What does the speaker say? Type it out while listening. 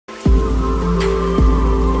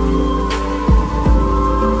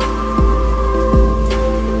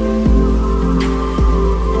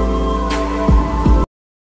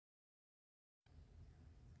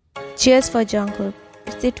Cheers for Jungkook.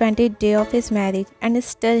 It's the 20th day of his marriage and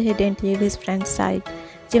still he didn't leave his friend's side.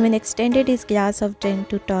 Jimin extended his glass of drink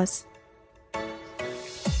to toss.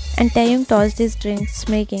 And Taeyong tossed his drink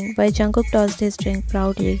smirking while Jungkook tossed his drink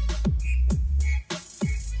proudly.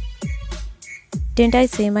 Didn't I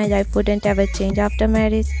say my life wouldn't ever change after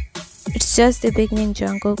marriage? It's just the beginning,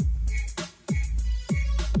 Jungkook.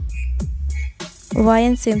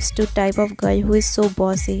 Ryan seems the type of girl who is so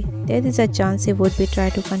bossy. There is a chance he would be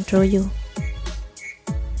trying to control you.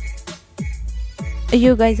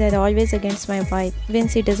 You guys are always against my wife.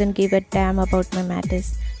 Vinci doesn't give a damn about my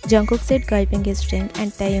matters. Jungkook said, gulping his drink,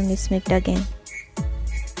 and Taeyong smirked again.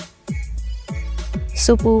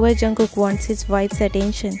 So poor Jungkook wants his wife's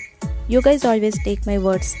attention. You guys always take my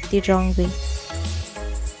words the wrong way.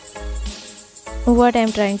 What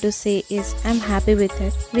I'm trying to say is, I'm happy with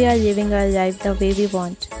her. We are living our life the way we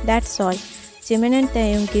want. That's all. Jimin and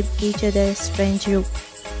Taeyong give each other a strange look.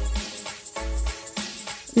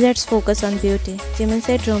 Let's focus on beauty, Jimin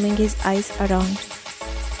said, roaming his eyes around.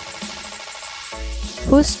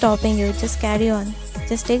 Who's stopping you? Just carry on.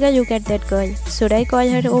 Just take a look at that girl. Should I call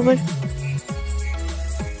her over?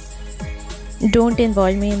 Don't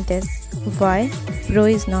involve me in this. Why? Bro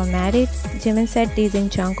is now married, Jimin said, teasing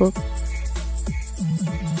Jungkook.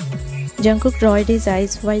 Jungkook rolled his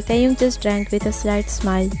eyes while Taeyong just drank with a slight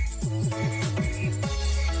smile.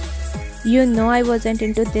 You know I wasn't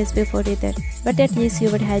into this before either, but at least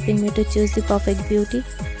you were helping me to choose the perfect beauty.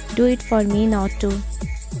 Do it for me now too.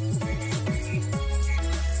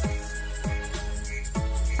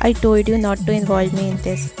 I told you not to involve me in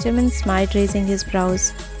this, Jimin smiled, raising his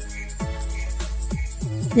brows.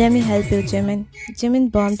 Let me help you, Jimin.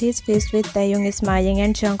 Jimin bumped his fist with Taeyong smiling,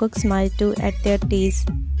 and Jungkook smiled too at their tease.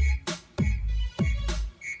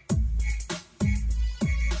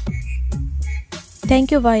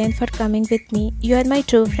 Thank you, Ryan, for coming with me. You are my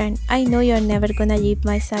true friend. I know you're never gonna leave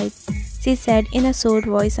my side, she said in a sore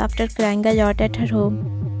voice after crying a lot at her home.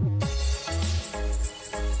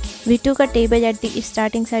 We took a table at the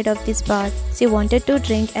starting side of this bar. She wanted to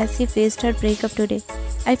drink as she faced her breakup today.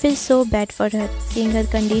 I feel so bad for her. Seeing her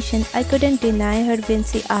condition, I couldn't deny her when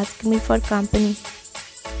she asked me for company.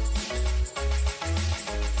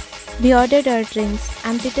 We ordered our drinks.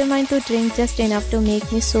 I'm determined to drink just enough to make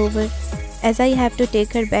me sober, as I have to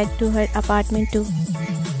take her back to her apartment too.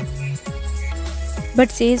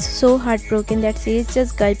 But she is so heartbroken that she is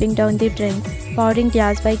just gulping down the drinks, pouring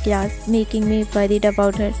glass by glass, making me worried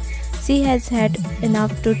about her. She has had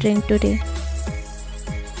enough to drink today.